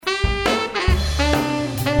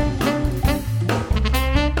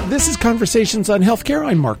This is Conversations on Healthcare.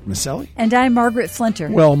 I'm Mark Masselli. And I'm Margaret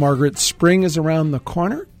Flinter. Well, Margaret, spring is around the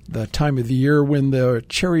corner, the time of the year when the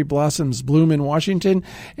cherry blossoms bloom in Washington,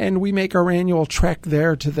 and we make our annual trek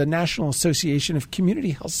there to the National Association of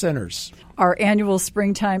Community Health Centers. Our annual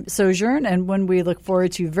springtime sojourn, and when we look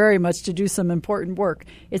forward to very much to do some important work.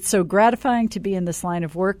 It's so gratifying to be in this line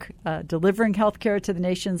of work, delivering health care to the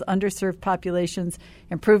nation's underserved populations,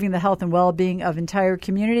 improving the health and well-being of entire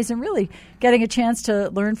communities, and really getting a chance to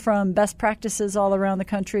learn from best practices all around the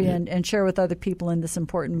country and share with other people in this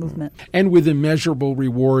important movement. And with immeasurable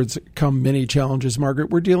rewards come many challenges, Margaret.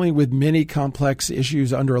 We're dealing with many complex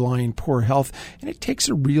issues underlying poor health, and it takes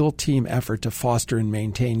a real team effort to foster and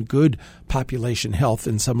maintain good population health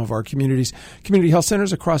in some of our communities. Community health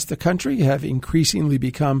centers across the country have increasingly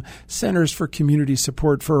become centers for community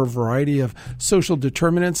support for a variety of social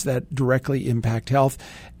determinants that directly impact health.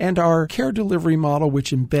 And our care delivery model,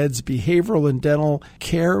 which embeds behavioral and dental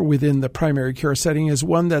care within the primary care setting, is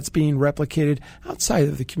one that's being replicated outside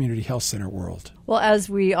of the community health center world. Well, as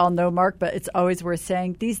we all know, Mark, but it's always worth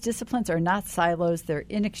saying, these disciplines are not silos. They're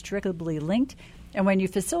inextricably linked. And when you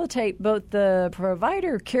facilitate both the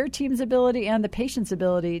provider care team's ability and the patient's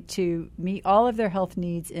ability to meet all of their health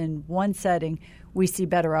needs in one setting, we see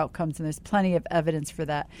better outcomes, and there's plenty of evidence for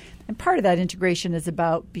that. And part of that integration is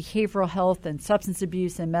about behavioral health and substance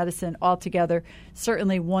abuse and medicine altogether.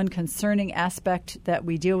 Certainly one concerning aspect that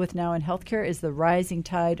we deal with now in healthcare is the rising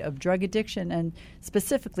tide of drug addiction and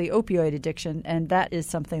specifically opioid addiction, and that is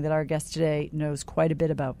something that our guest today knows quite a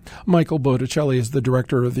bit about. Michael Botticelli is the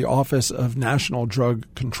director of the Office of National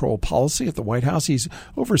Drug Control Policy at the White House. He's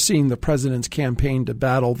overseeing the president's campaign to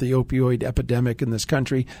battle the opioid epidemic in this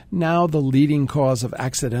country, now the leading cause of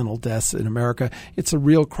accidental deaths in America. It's a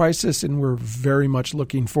real crisis, and we're very much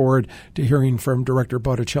looking forward to hearing from Director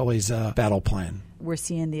Botticelli's battle plan. We're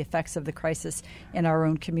seeing the effects of the crisis in our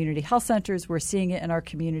own community health centers. We're seeing it in our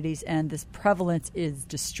communities, and this prevalence is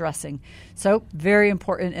distressing. So very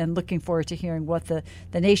important, and looking forward to hearing what the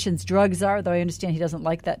nation's drugs are, though I understand he doesn't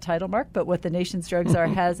like that title, Mark, but what the nation's drugs are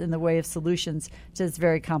has in the way of solutions to this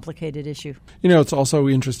very complicated issue. You know, it's also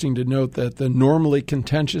interesting to note that the normally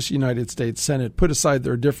contentious United States Senate put aside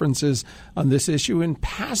their differences on this issue and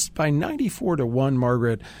passed by 94-1,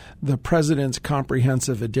 Margaret, the President's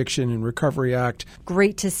Comprehensive Addiction and Recovery Act.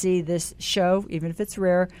 Great to see this show, even if it's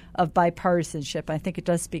rare, of bipartisanship. I think it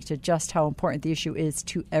does speak to just how important the issue is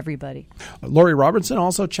to everybody. Lori Robertson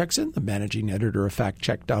also checks in, the managing editor of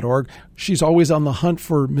factcheck.org. She's always on the hunt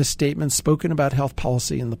for misstatements spoken about health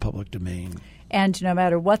policy in the public domain. And no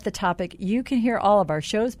matter what the topic, you can hear all of our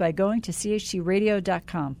shows by going to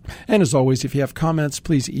chcradio.com. And as always, if you have comments,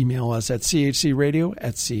 please email us at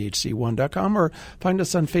chcradio@chc1.com or find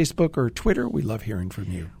us on Facebook or Twitter. We love hearing from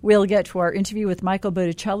you. We'll get to our interview with Michael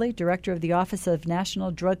Botticelli, Director of the Office of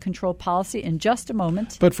National Drug Control Policy, in just a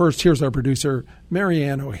moment. But first, here's our producer,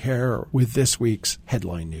 Marianne O'Hare, with this week's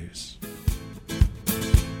headline news.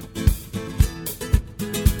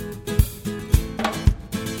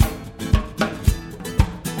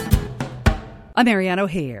 I'm Marianne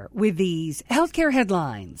O'Hare with these healthcare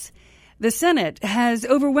headlines. The Senate has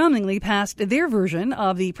overwhelmingly passed their version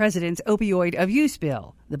of the president's opioid abuse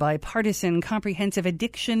bill. The bipartisan Comprehensive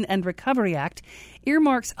Addiction and Recovery Act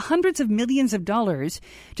earmarks hundreds of millions of dollars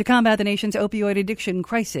to combat the nation's opioid addiction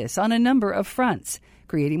crisis on a number of fronts,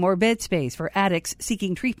 creating more bed space for addicts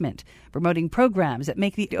seeking treatment, promoting programs that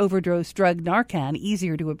make the overdose drug Narcan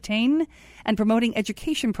easier to obtain, and promoting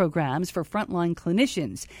education programs for frontline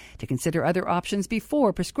clinicians to consider other options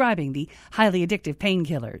before prescribing the highly addictive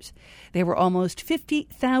painkillers. There were almost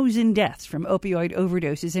 50,000 deaths from opioid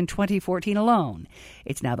overdoses in 2014 alone.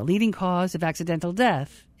 It's now the leading cause of accidental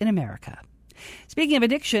death in America. Speaking of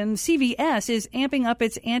addiction, CVS is amping up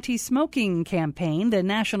its anti-smoking campaign. The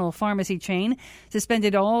national pharmacy chain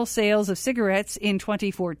suspended all sales of cigarettes in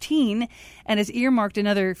 2014 and has earmarked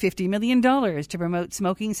another $50 million to promote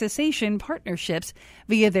smoking cessation partnerships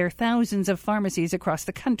via their thousands of pharmacies across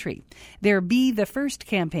the country. Their Be the First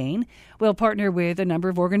campaign will partner with a number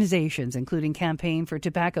of organizations, including Campaign for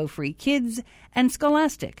Tobacco-Free Kids and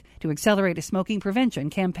Scholastic, to accelerate a smoking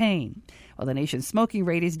prevention campaign. While the nation's smoking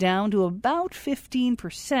rate is down to about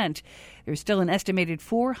 15%, there's still an estimated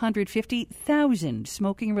 450,000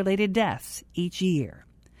 smoking-related deaths each year.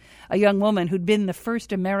 A young woman who'd been the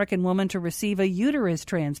first American woman to receive a uterus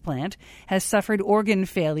transplant has suffered organ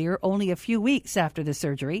failure only a few weeks after the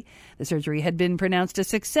surgery. The surgery had been pronounced a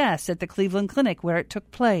success at the Cleveland Clinic where it took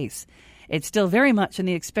place. It's still very much in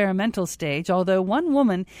the experimental stage, although one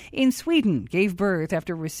woman in Sweden gave birth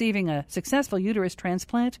after receiving a successful uterus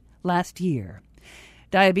transplant last year.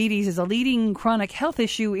 Diabetes is a leading chronic health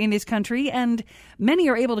issue in this country, and many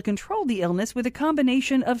are able to control the illness with a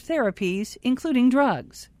combination of therapies, including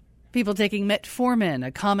drugs. People taking metformin,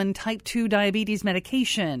 a common type 2 diabetes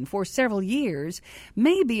medication, for several years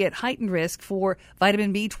may be at heightened risk for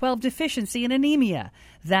vitamin B12 deficiency and anemia.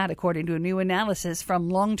 That, according to a new analysis from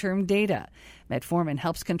long-term data. Metformin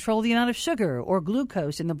helps control the amount of sugar or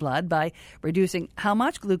glucose in the blood by reducing how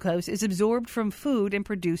much glucose is absorbed from food and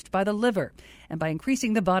produced by the liver, and by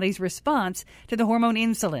increasing the body's response to the hormone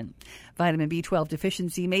insulin. Vitamin B12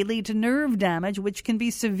 deficiency may lead to nerve damage, which can be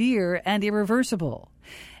severe and irreversible.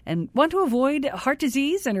 And want to avoid heart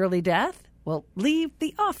disease and early death? Well, leave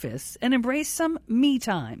the office and embrace some me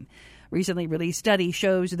time. Recently released study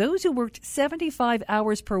shows those who worked 75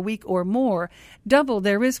 hours per week or more doubled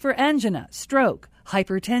their risk for angina, stroke,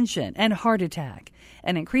 hypertension, and heart attack.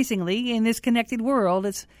 And increasingly, in this connected world,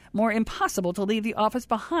 it's more impossible to leave the office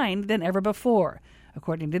behind than ever before.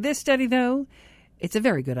 According to this study, though, it's a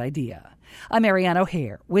very good idea. I'm Marianne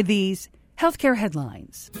O'Hare with these healthcare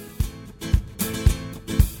headlines.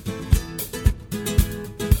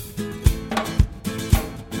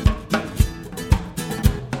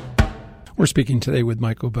 We're speaking today with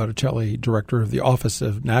Michael Botticelli, Director of the Office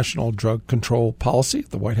of National Drug Control Policy at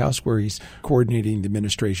the White House, where he's coordinating the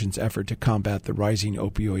administration's effort to combat the rising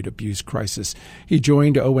opioid abuse crisis. He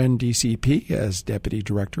joined ONDCP as Deputy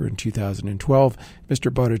Director in 2012.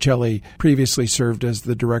 Mr. Botticelli previously served as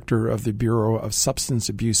the Director of the Bureau of Substance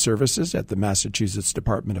Abuse Services at the Massachusetts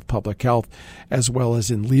Department of Public Health, as well as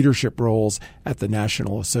in leadership roles at the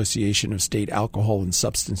National Association of State Alcohol and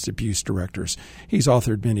Substance Abuse Directors. He's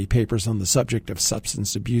authored many papers on the subject of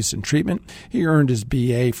substance abuse and treatment. He earned his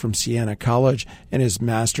BA from Siena College and his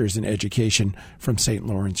master's in education from St.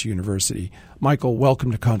 Lawrence University. Michael,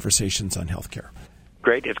 welcome to Conversations on Healthcare.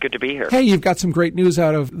 Great. It's good to be here. Hey, you've got some great news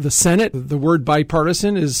out of the Senate. The word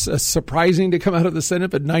bipartisan is surprising to come out of the Senate,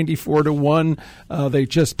 but 94-1. They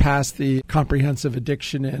just passed the Comprehensive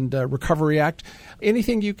Addiction and Recovery Act.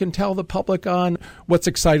 Anything you can tell the public on what's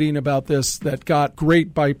exciting about this that got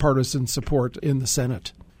great bipartisan support in the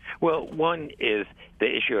Senate? Well, one is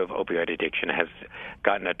the issue of opioid addiction has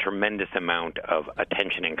gotten a tremendous amount of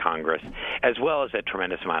attention in Congress, as well as a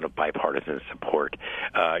tremendous amount of bipartisan support.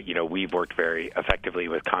 We've worked very effectively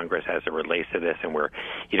with Congress as it relates to this, and we're,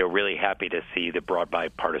 really happy to see the broad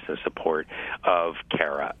bipartisan support of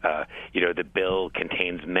CARA. The bill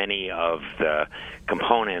contains many of the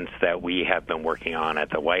components that we have been working on at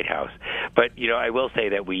the White House. But, I will say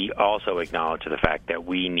that we also acknowledge the fact that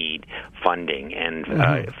we need funding and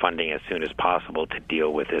funding as soon as possible to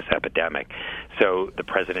deal with this epidemic. So the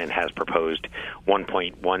president has proposed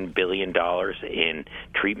 $1.1 billion in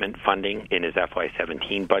treatment funding in his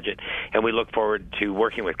FY17 budget, and we look forward to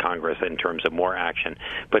working with Congress in terms of more action,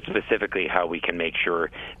 but specifically how we can make sure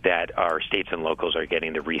that our states and locals are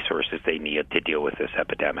getting the resources they need to deal with this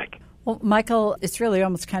epidemic. Well, Michael, it's really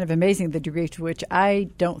almost kind of amazing the degree to which I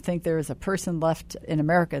don't think there is a person left in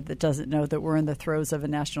America that doesn't know that we're in the throes of a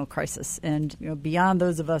national crisis. And beyond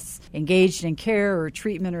those of us engaged in care or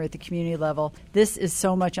treatment or at the community level, this is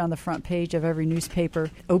so much on the front page of every newspaper.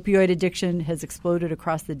 Opioid addiction has exploded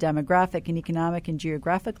across the demographic and economic and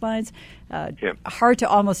geographic lines. Hard to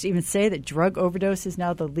almost even say that drug overdose is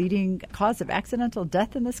now the leading cause of accidental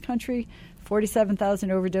death in this country. 47,000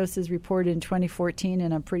 overdoses reported in 2014,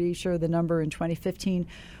 and I'm pretty sure the number in 2015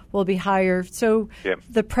 will be higher. So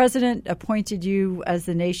The president appointed you as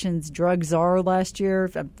the nation's drug czar last year.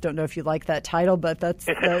 I don't know if you like that title, but that's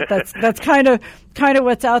kind of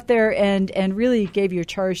what's out there, and really gave you a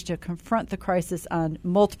charge to confront the crisis on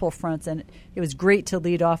multiple fronts. And it was great to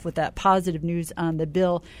lead off with that positive news on the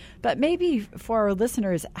bill. But maybe for our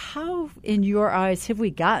listeners, how, in your eyes, have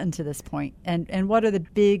we gotten to this point, and what are the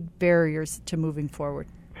big barriers to moving forward?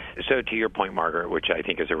 So to your point, Margaret, which I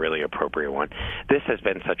think is a really appropriate one, this has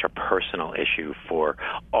been such a personal issue for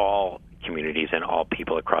all communities and all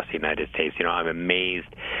people across the United States. I'm amazed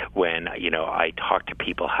when, I talk to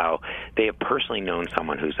people how they have personally known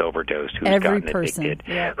someone who's overdosed, who's gotten addicted,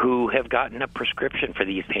 who have gotten a prescription for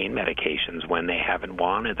these pain medications when they haven't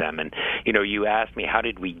wanted them. And, you asked me, how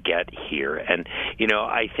did we get here? And,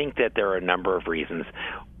 I think that there are a number of reasons.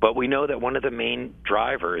 But we know that one of the main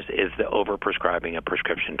drivers is the overprescribing of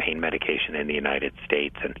prescription pain medication in the United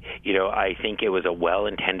States. And, I think it was a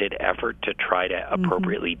well-intended effort to try to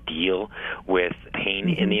appropriately deal with pain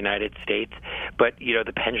in the United States. But,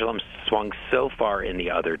 the pendulum swung so far in the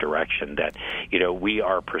other direction that, we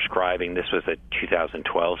are prescribing, this was a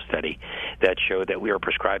 2012 study that showed that we are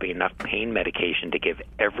prescribing enough pain medication to give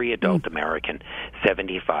every adult American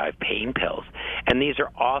 75 pain pills. And these are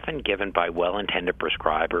often given by well-intended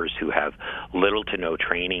prescribers prescribers who have little to no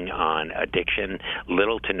training on addiction,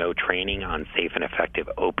 little to no training on safe and effective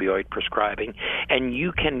opioid prescribing. And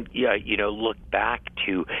you can, look back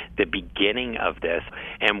to the beginning of this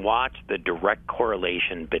and watch the direct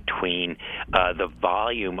correlation between the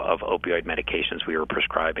volume of opioid medications we were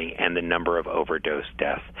prescribing and the number of overdose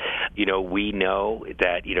deaths. We know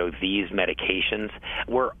that, these medications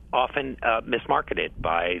were often mismarketed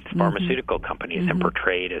by pharmaceutical companies and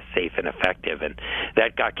portrayed as safe and effective, and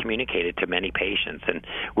that got communicated to many patients, and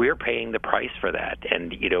we're paying the price for that.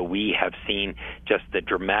 And we have seen just the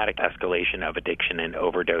dramatic escalation of addiction and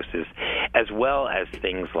overdoses, as well as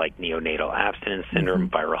things like neonatal abstinence syndrome,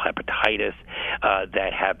 viral hepatitis,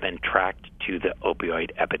 that have been tracked to the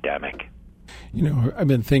opioid epidemic. I've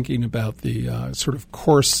been thinking about the sort of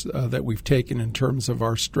course that we've taken in terms of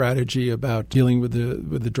our strategy about dealing with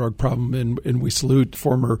the drug problem, and we salute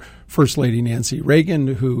former First Lady Nancy Reagan,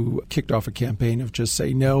 who kicked off a campaign of Just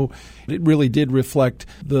Say No. It really did reflect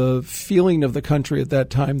the feeling of the country at that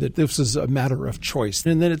time that this is a matter of choice.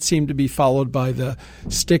 And then it seemed to be followed by the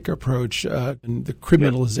stick approach and the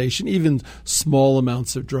criminalization, even small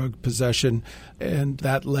amounts of drug possession, and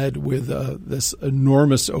that led with this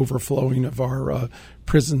enormous overflowing of our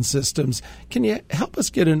prison systems. Can you help us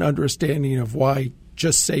get an understanding of why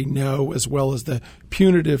Just Say No, as well as the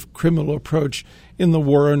punitive criminal approach in the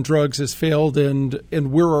war on drugs, has failed, and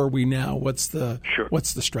where are we now? What's the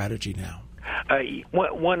strategy now?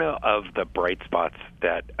 One of the bright spots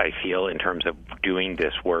that I feel in terms of doing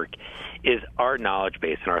this work is our knowledge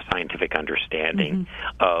base and our scientific understanding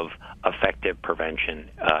of effective prevention,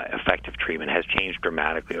 effective treatment has changed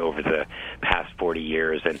dramatically over the past 40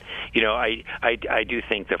 years. And, I do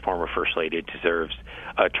think the former First Lady deserves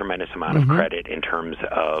a tremendous amount of credit in terms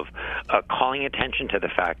of calling attention to the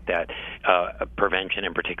fact that prevention,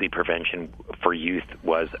 and particularly prevention for youth,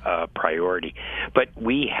 was a priority. But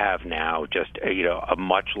we have now just, a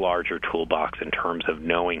much larger toolbox in terms of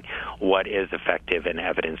knowing what is effective and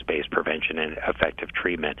evidence-based prevention and effective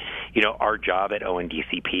treatment. Our job at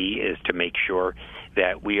ONDCP is to make sure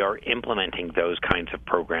that we are implementing those kinds of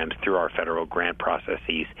programs through our federal grant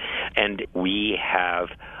processes, and we have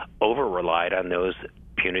over-relied on those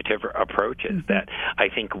punitive approaches that I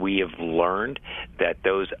think we have learned that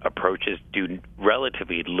those approaches do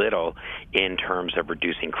relatively little in terms of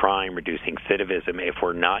reducing crime, reducing recidivism, if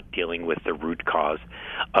we're not dealing with the root cause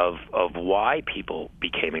of why people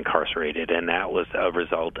became incarcerated, and that was a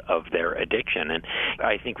result of their addiction. And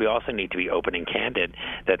I think we also need to be open and candid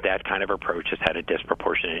that kind of approach has had a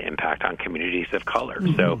disproportionate impact on communities of color.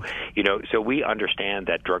 So we understand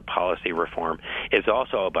that drug policy reform is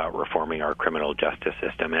also about reforming our criminal justice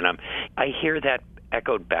system. And I hear that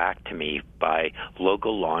echoed back to me by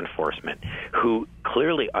local law enforcement who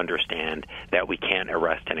clearly understand that we can't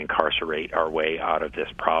arrest and incarcerate our way out of this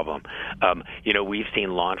problem. We've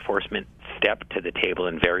seen law enforcement step to the table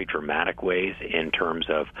in very dramatic ways in terms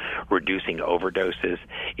of reducing overdoses.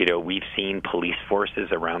 We've seen police forces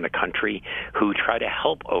around the country who try to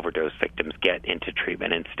help overdose victims get into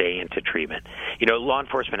treatment and stay into treatment. Law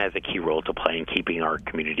enforcement has a key role to play in keeping our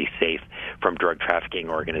community safe from drug trafficking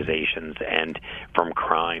organizations and from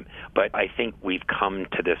crime. But I think we've come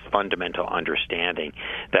to this fundamental understanding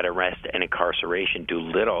that arrest and incarceration do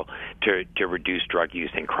little to reduce drug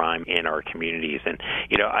use and crime in our communities. And,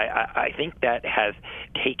 I think that has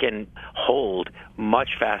taken hold much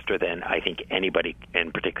faster than I think anybody,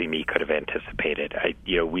 and particularly me, could have anticipated.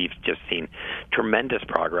 We've just seen tremendous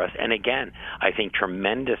progress, and again, I think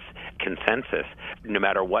tremendous consensus, no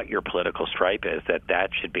matter what your political stripe is, that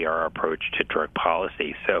should be our approach to drug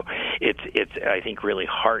policy. So it's I think really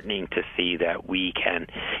heartening to see that we can,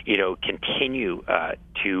 continue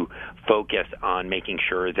to focus on making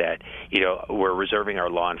sure that, we're reserving our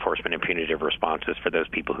law enforcement and punitive responses for those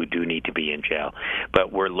people who do need to be in jail,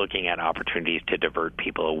 but we're looking at opportunities to divert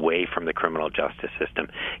people away from the criminal justice system,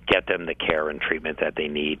 get them the care and treatment that they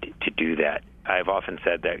need to do that. I've often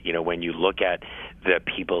said that, when you look at the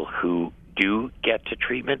people who do get to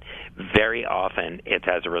treatment, very often it's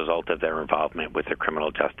as a result of their involvement with the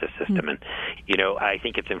criminal justice system. And, I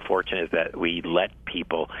think it's unfortunate that we let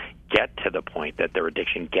people get to the point that their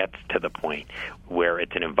addiction gets to the point where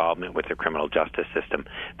it's an involvement with the criminal justice system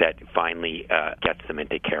that finally gets them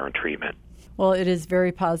into care and treatment. Well, it is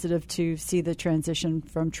very positive to see the transition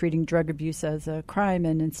from treating drug abuse as a crime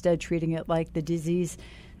and instead treating it like the disease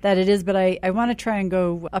that it is. But I want to try and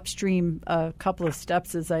go upstream a couple of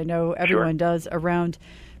steps, as I know everyone does, around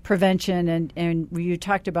prevention. And you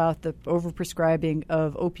talked about the overprescribing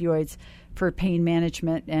of opioids for pain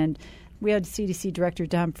management. And We had CDC Director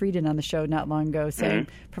Tom Frieden on the show not long ago saying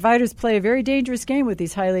providers play a very dangerous game with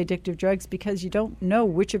these highly addictive drugs because you don't know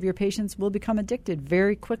which of your patients will become addicted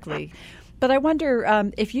very quickly. But I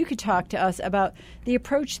wonder if you could talk to us about the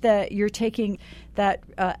approach that you're taking that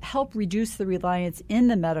help reduce the reliance in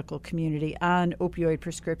the medical community on opioid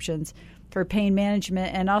prescriptions for pain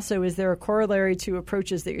management. And also, is there a corollary to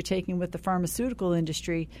approaches that you're taking with the pharmaceutical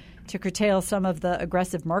industry to curtail some of the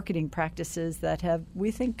aggressive marketing practices that have, we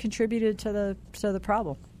think, contributed to the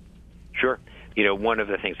problem? Sure. One of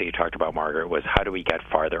the things that you talked about, Margaret, was how do we get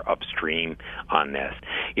farther upstream on this?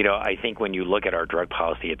 I think when you look at our drug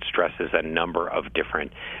policy, it stresses a number of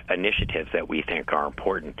different initiatives that we think are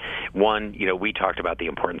important. One, we talked about the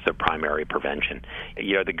importance of primary prevention.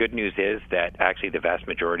 The good news is that actually the vast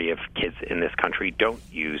majority of kids in this country don't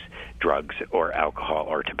use drugs or alcohol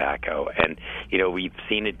or tobacco. And, we've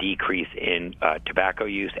seen a decrease in tobacco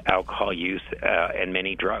use, alcohol use, and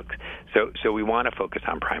many drugs. So we want to focus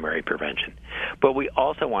on primary prevention. But we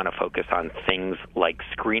also want to focus on things like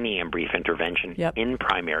screening and brief intervention in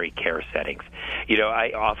primary care settings.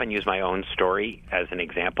 I often use my own story as an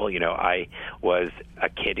example. I was a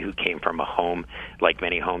kid who came from a home, like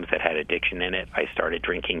many homes that had addiction in it. I started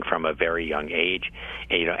drinking from a very young age,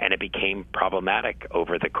 and it became problematic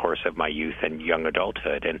over the course of my youth and young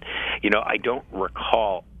adulthood. And, I don't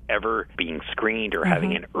recall ever being screened or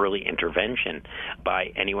having an early intervention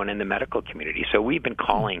by anyone in the medical community. So we've been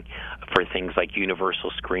calling for things like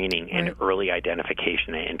universal screening and early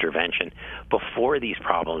identification and intervention before these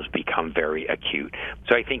problems become very acute.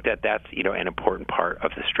 So I think that that's, an important part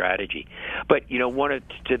of the strategy. But,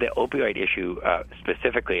 to the opioid issue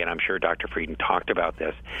specifically, and I'm sure Dr. Frieden talked about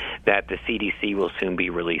this, that the CDC will soon be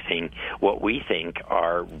releasing what we think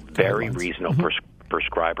are very reasonable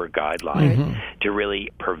prescriber guidelines to really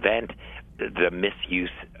prevent the misuse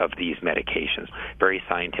of these medications, very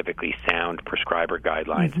scientifically sound prescriber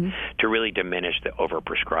guidelines to really diminish the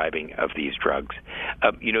overprescribing of these drugs.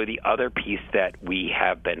 The other piece that we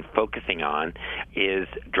have been focusing on is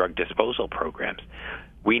drug disposal programs.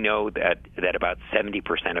 We know that about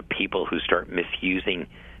 70% of people who start misusing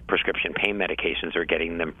prescription pain medications are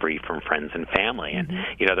getting them free from friends and family. And,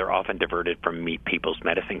 they're often diverted from people's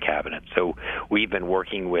medicine cabinets. So we've been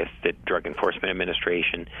working with the Drug Enforcement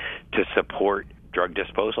Administration to support drug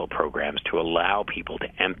disposal programs to allow people to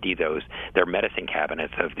empty their medicine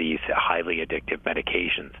cabinets of these highly addictive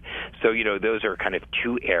medications. So, those are kind of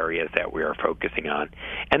two areas that we are focusing on.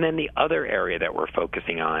 And then the other area that we're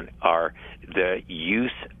focusing on are the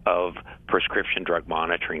use of prescription drug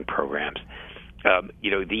monitoring programs.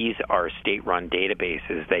 These are state-run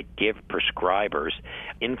databases that give prescribers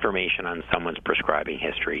information on someone's prescribing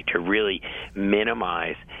history to really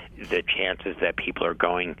minimize the chances that people are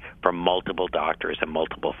going from multiple doctors and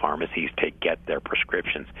multiple pharmacies to get their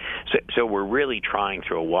prescriptions. So we're really trying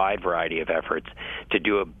through a wide variety of efforts to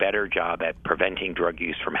do a better job at preventing drug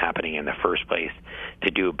use from happening in the first place,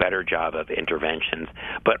 to do a better job of interventions,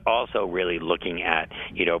 but also really looking at,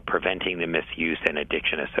 preventing the misuse and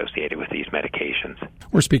addiction associated with these medications.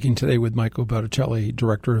 We're speaking today with Michael Botticelli,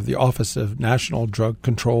 Director of the Office of National Drug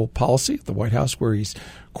Control Policy at the White House, where he's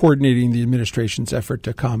coordinating the administration's effort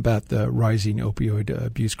to combat the rising opioid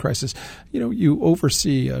abuse crisis. You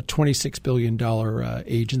oversee a $26 billion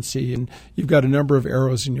agency, and you've got a number of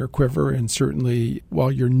arrows in your quiver. And certainly,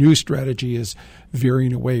 while your new strategy is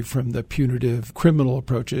veering away from the punitive criminal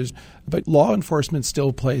approaches, but law enforcement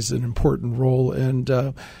still plays an important role.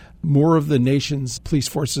 And more of the nation's police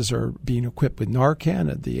forces are being equipped with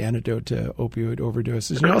Narcan, the antidote to opioid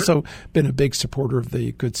overdoses. You've also been a big supporter of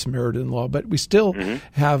the Good Samaritan law, but we still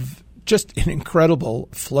have just an incredible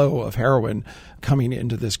flow of heroin coming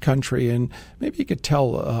into this country. And maybe you could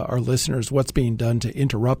tell our listeners what's being done to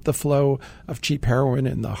interrupt the flow of cheap heroin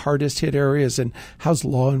in the hardest hit areas, and how's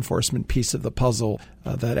law enforcement piece of the puzzle,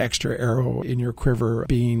 that extra arrow in your quiver,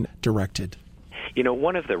 being directed?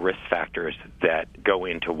 One of the risk factors that go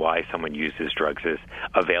into why someone uses drugs is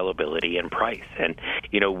availability and price. And,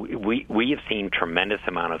 we have seen tremendous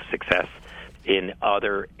amount of success in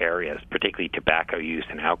other areas, particularly tobacco use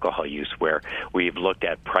and alcohol use, where we've looked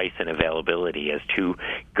at price and availability as two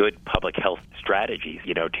good public health strategies.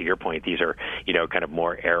 To your point, these are, kind of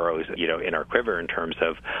more arrows, in our quiver in terms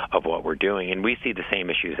of what we're doing. And we see the same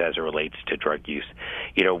issues as it relates to drug use.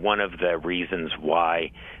 One of the reasons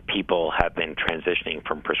why people have been transitioning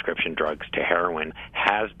from prescription drugs to heroin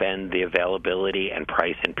has been the availability and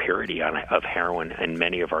price and purity of heroin in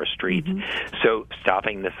many of our streets. So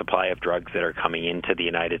stopping the supply of drugs that are are coming into the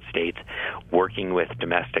United States, working with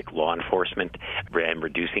domestic law enforcement and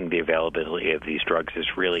reducing the availability of these drugs is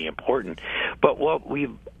really important. But what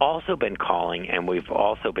we've also been calling and we've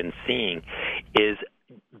also been seeing is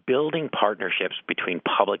building partnerships between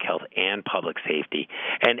public health and public safety,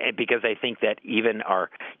 and because I think that even our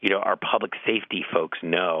public safety folks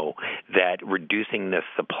know that reducing the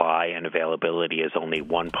supply and availability is only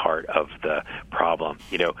one part of the problem.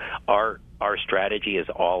 Our strategy is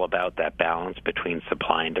all about that balance between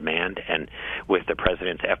supply and demand, and with the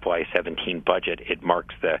President's FY17 budget, it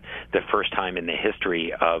marks the first time in the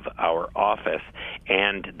history of our office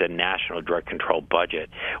and the National Drug Control budget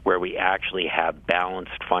where we actually have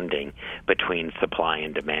balanced funding between supply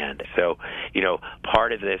and demand. So,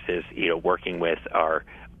 part of this is, working with our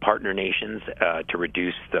partner nations to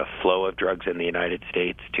reduce the flow of drugs in the United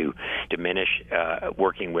States, to diminish,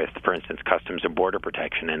 working with, for instance, Customs and Border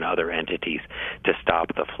Protection and other entities to stop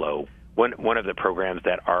the flow. One of the programs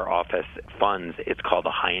that our office funds, it's called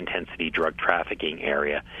the High Intensity Drug Trafficking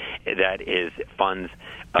Area. That is funds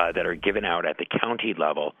that are given out at the county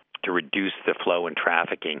level to reduce the flow and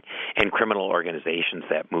trafficking and criminal organizations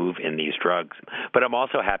that move in these drugs. But I'm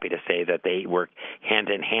also happy to say that they work hand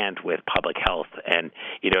in hand with public health, and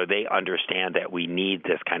they understand that we need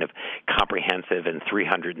this kind of comprehensive and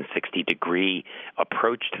 360-degree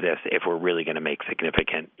approach to this if we're really going to make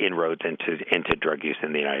significant inroads into drug use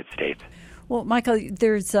in the United States. Well, Michael,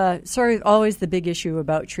 there's always the big issue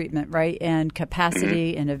about treatment, right, and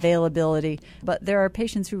capacity and availability. But there are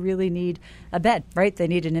patients who really need a bed, right? They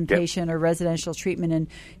need an inpatient or residential treatment. And,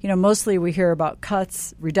 mostly we hear about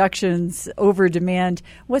cuts, reductions, over demand.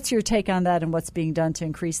 What's your take on that, and what's being done to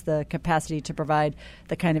increase the capacity to provide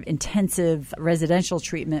the kind of intensive residential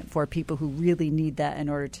treatment for people who really need that in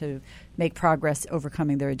order to make progress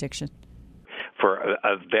overcoming their addiction? For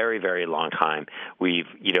a very, very long time, we've,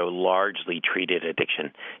 largely treated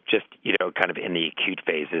addiction just, kind of in the acute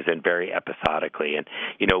phases and very episodically. And,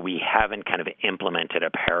 we haven't kind of implemented a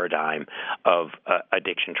paradigm of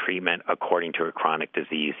addiction treatment according to a chronic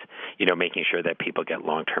disease, making sure that people get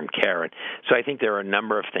long-term care. And so I think there are a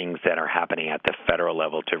number of things that are happening at the federal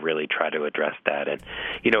level to really try to address that. And,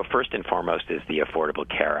 first and foremost is the Affordable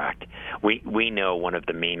Care Act. We know one of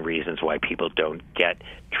the main reasons why people don't get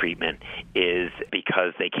treatment is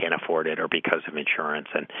because they can't afford it or because of insurance.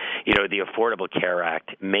 And, the Affordable Care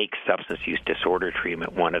Act makes substance use disorder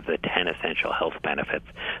treatment one of the 10 essential health benefits.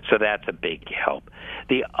 So that's a big help.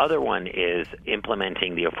 The other one is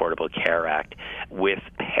implementing the Affordable Care Act with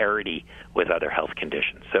parity with other health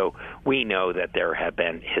conditions. So we know that there have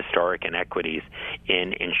been historic inequities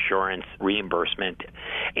in insurance reimbursement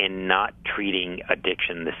in not treating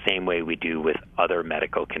addiction the same way we do with other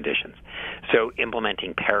medical conditions. So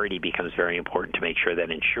implementing parity becomes very important to make sure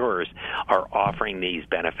that insurers are offering these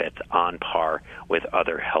benefits on par with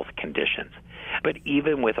other health conditions. But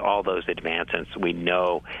even with all those advancements, we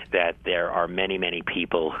know that there are many, many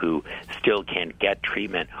people who still can't get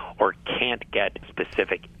treatment or can't get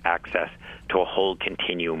specific access to a whole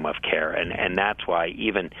continuum of care. And that's why,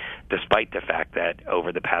 even despite the fact that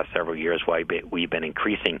over the past several years we've been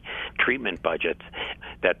increasing treatment budgets,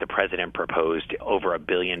 that the President proposed over $1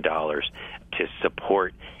 billion to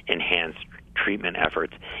support enhanced treatment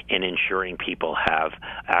efforts in ensuring people have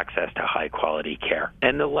access to high-quality care.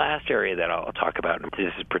 And the last area that I'll talk about, and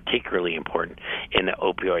this is particularly important in the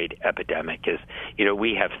opioid epidemic, is,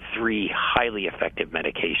 we have 3 highly effective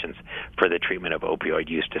medications for the treatment of opioid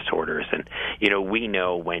use disorders. And, we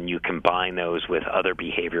know when you combine those with other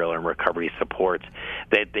behavioral and recovery supports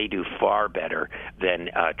that they do far better than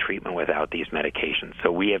treatment without these medications.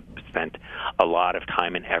 So we have spent a lot of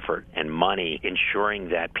time and effort and money ensuring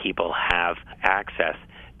that people have access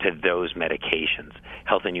to those medications.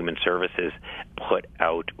 Health and Human Services put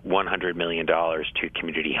out $100 million to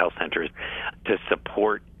community health centers to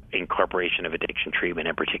support incorporation of addiction treatment,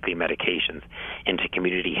 and particularly medications, into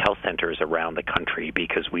community health centers around the country,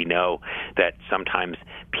 because we know that sometimes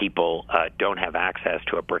people don't have access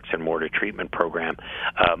to a bricks-and-mortar treatment program,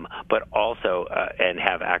 but also and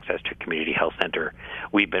have access to a community health center.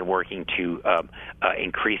 We've been working to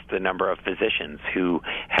increase the number of physicians who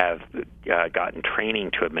have gotten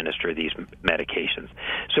training to administer these medications.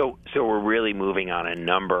 So we're really moving on a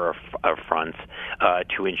number of fronts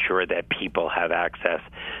to ensure that people have access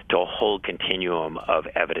to a whole continuum of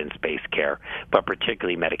evidence-based care, but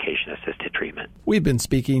particularly medication-assisted treatment. We've been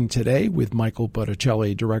speaking today with Michael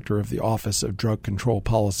Botticelli, Director of the Office of Drug Control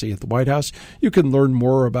Policy at the White House. You can learn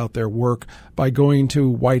more about their work by going to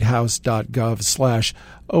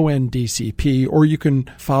whitehouse.gov/ONDCP, or you can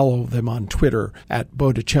follow them on Twitter at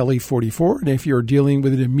Botticelli. Botticelli 44. And if you're dealing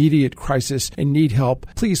with an immediate crisis and need help,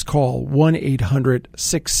 please call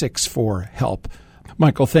 1-800-664-HELP.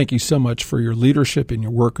 Michael, thank you so much for your leadership and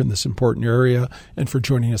your work in this important area and for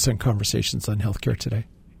joining us on Conversations on Healthcare today.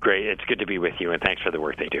 Great. It's good to be with you, and thanks for the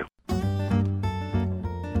work they do.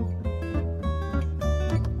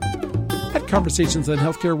 At Conversations on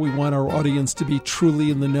Healthcare, we want our audience to be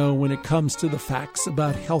truly in the know when it comes to the facts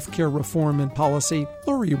about healthcare reform and policy.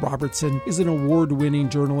 Lori Robertson is an award-winning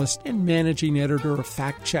journalist and managing editor of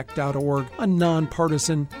factcheck.org, a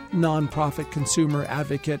nonpartisan, nonprofit consumer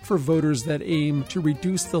advocate for voters that aim to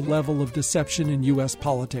reduce the level of deception in U.S.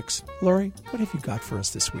 politics. Lori, what have you got for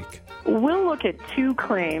us this week? We'll look at two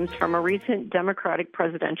claims from a recent Democratic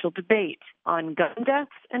presidential debate on gun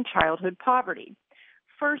deaths and childhood poverty.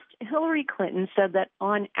 First, Hillary Clinton said that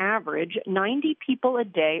on average, 90 people a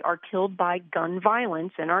day are killed by gun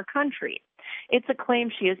violence in our country. It's a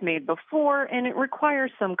claim she has made before, and it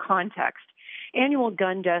requires some context. Annual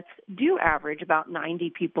gun deaths do average about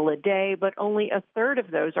 90 people a day, but only a third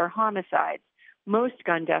of those are homicides. Most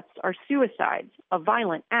gun deaths are suicides, a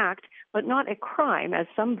violent act, but not a crime, as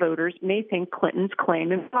some voters may think Clinton's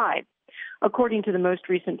claim implied. According to the most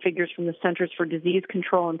recent figures from the Centers for Disease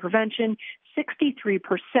Control and Prevention, 63%,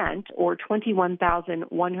 or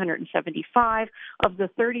 21,175, of the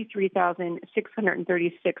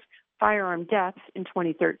 33,636 firearm deaths in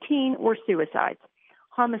 2013 were suicides.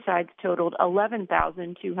 Homicides totaled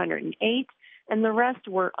 11,208, and the rest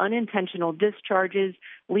were unintentional discharges,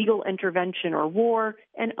 legal intervention or war,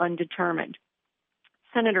 and undetermined.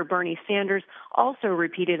 Senator Bernie Sanders also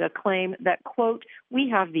repeated a claim that, quote, we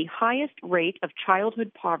have the highest rate of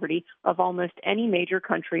childhood poverty of almost any major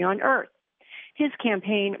country on earth. His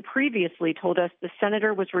campaign previously told us the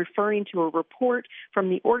senator was referring to a report from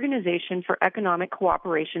the Organization for Economic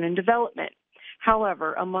Cooperation and Development.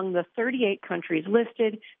 However, among the 38 countries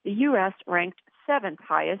listed, the U.S. ranked seventh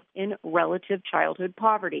highest in relative childhood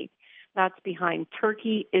poverty. That's behind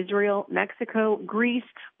Turkey, Israel, Mexico, Greece,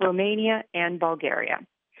 Romania, and Bulgaria.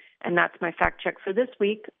 And that's my fact check for this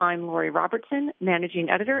week. I'm Lori Robertson, managing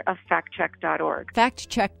editor of factcheck.org.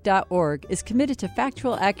 Factcheck.org is committed to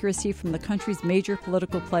factual accuracy from the country's major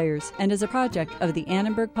political players and is a project of the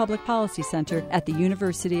Annenberg Public Policy Center at the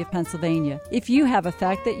University of Pennsylvania. If you have a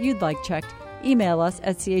fact that you'd like checked, email us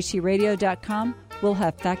at chradio.com. We'll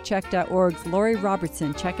have factcheck.org's Lori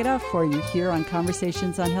Robertson check it out for you here on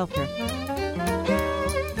Conversations on Healthcare.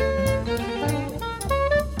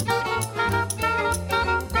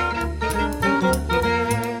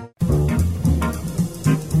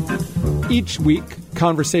 Each week,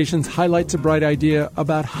 Conversations highlights a bright idea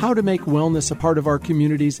about how to make wellness a part of our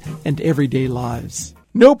communities and everyday lives.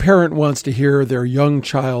 No parent wants to hear their young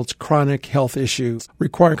child's chronic health issues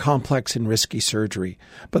require complex and risky surgery.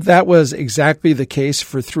 But that was exactly the case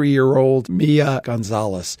for 3-year-old Mia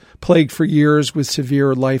Gonzalez, plagued for years with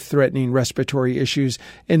severe life-threatening respiratory issues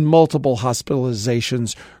and multiple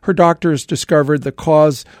hospitalizations. Her doctors discovered the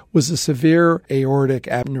cause was a severe aortic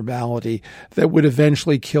abnormality that would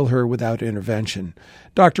eventually kill her without intervention.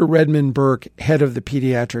 Dr. Redmond Burke, head of the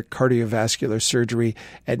pediatric cardiovascular surgery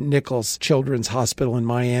at Nichols Children's Hospital in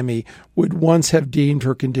Miami, would once have deemed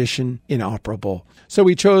her condition inoperable. So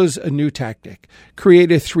he chose a new tactic,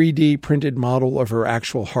 create a 3D printed model of her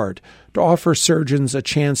actual heart to offer surgeons a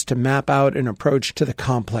chance to map out an approach to the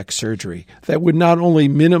complex surgery that would not only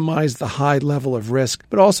minimize the high level of risk,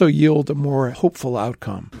 but also yield a more hopeful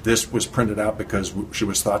outcome. This was printed out because she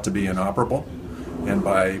was thought to be inoperable. And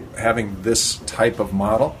by having this type of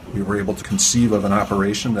model, we were able to conceive of an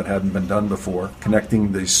operation that hadn't been done before,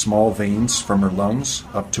 connecting the small veins from her lungs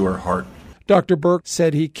up to her heart. Dr. Burke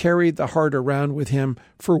said he carried the heart around with him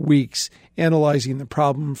for weeks, analyzing the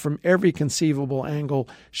problem from every conceivable angle,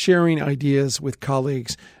 sharing ideas with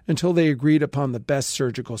colleagues until they agreed upon the best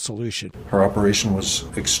surgical solution. Her operation was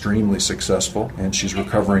extremely successful, and she's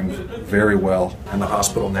recovering very well in the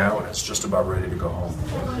hospital now, and is just about ready to go home.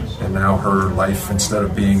 And now her life, instead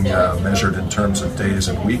of being measured in terms of days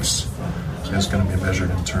and weeks, is going to be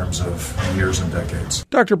measured in terms of years and decades.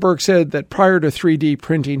 Dr. Burke said that prior to 3D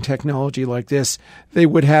printing technology like this, they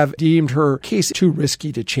would have deemed her case too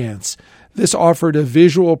risky to chance. This offered a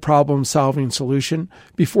visual problem-solving solution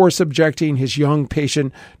before subjecting his young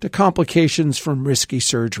patient to complications from risky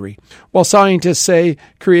surgery. While scientists say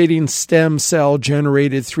creating stem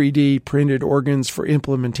cell-generated 3D printed organs for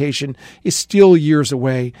implementation is still years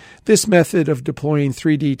away, this method of deploying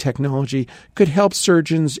 3D technology could help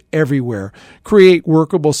surgeons everywhere create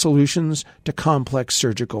workable solutions to complex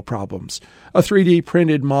surgical problems. A 3D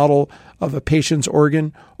printed model of a patient's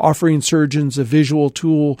organ, offering surgeons a visual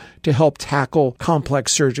tool to help tackle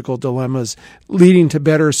complex surgical dilemmas, leading to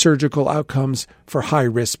better surgical outcomes for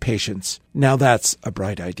high-risk patients. Now that's a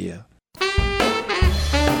bright idea.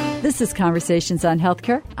 This is Conversations on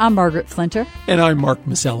Healthcare. I'm Margaret Flinter. And I'm Mark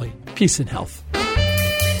Masselli. Peace and health.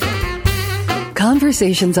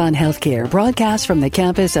 Conversations on Healthcare broadcast from the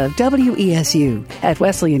campus of WESU at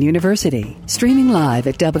Wesleyan University. Streaming live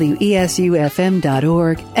at WESUFM.org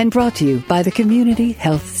and brought to you by the Community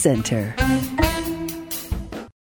Health Center.